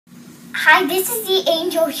Hi, this is the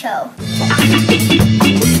Angel Show.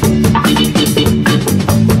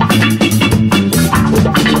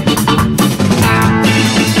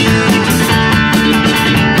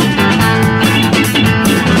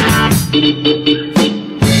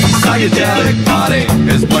 Psychedelic party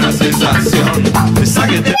es buena sensación.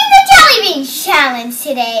 The jelly bean challenge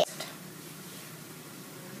today.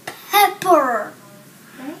 Pepper.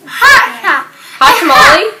 Hot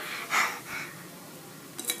tamale?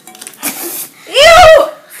 Ew!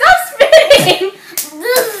 Stop spitting!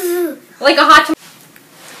 Like a hot tamale.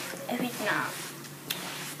 If it's not.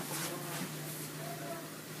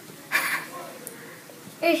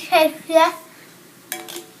 It tastes just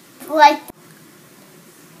like.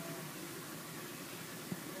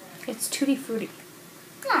 It's tutti frutti.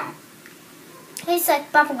 No. Tastes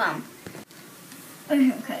like bubblegum.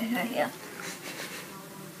 Okay, right here.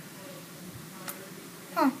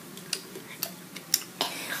 Oh.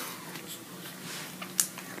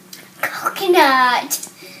 Coconut.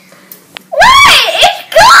 What? It's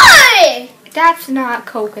good! That's not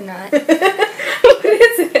coconut. What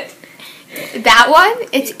is it? That one?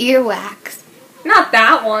 It's earwax. Not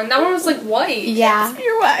that one. That one was like white. Yeah. It's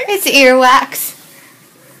earwax. It's earwax.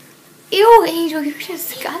 Ew, Angel, you're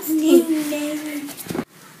disgusting.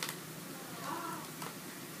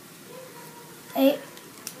 Hey.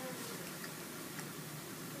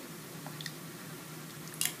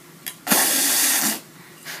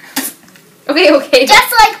 Okay.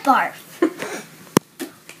 Just like barf.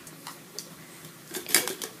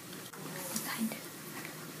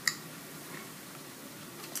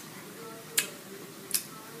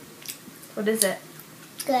 What is it?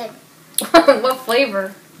 Good. What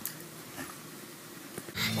flavor?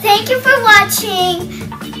 Thank you for watching.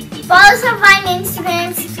 Follow us on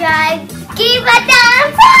Instagram, subscribe, give a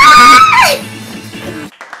thumbs up.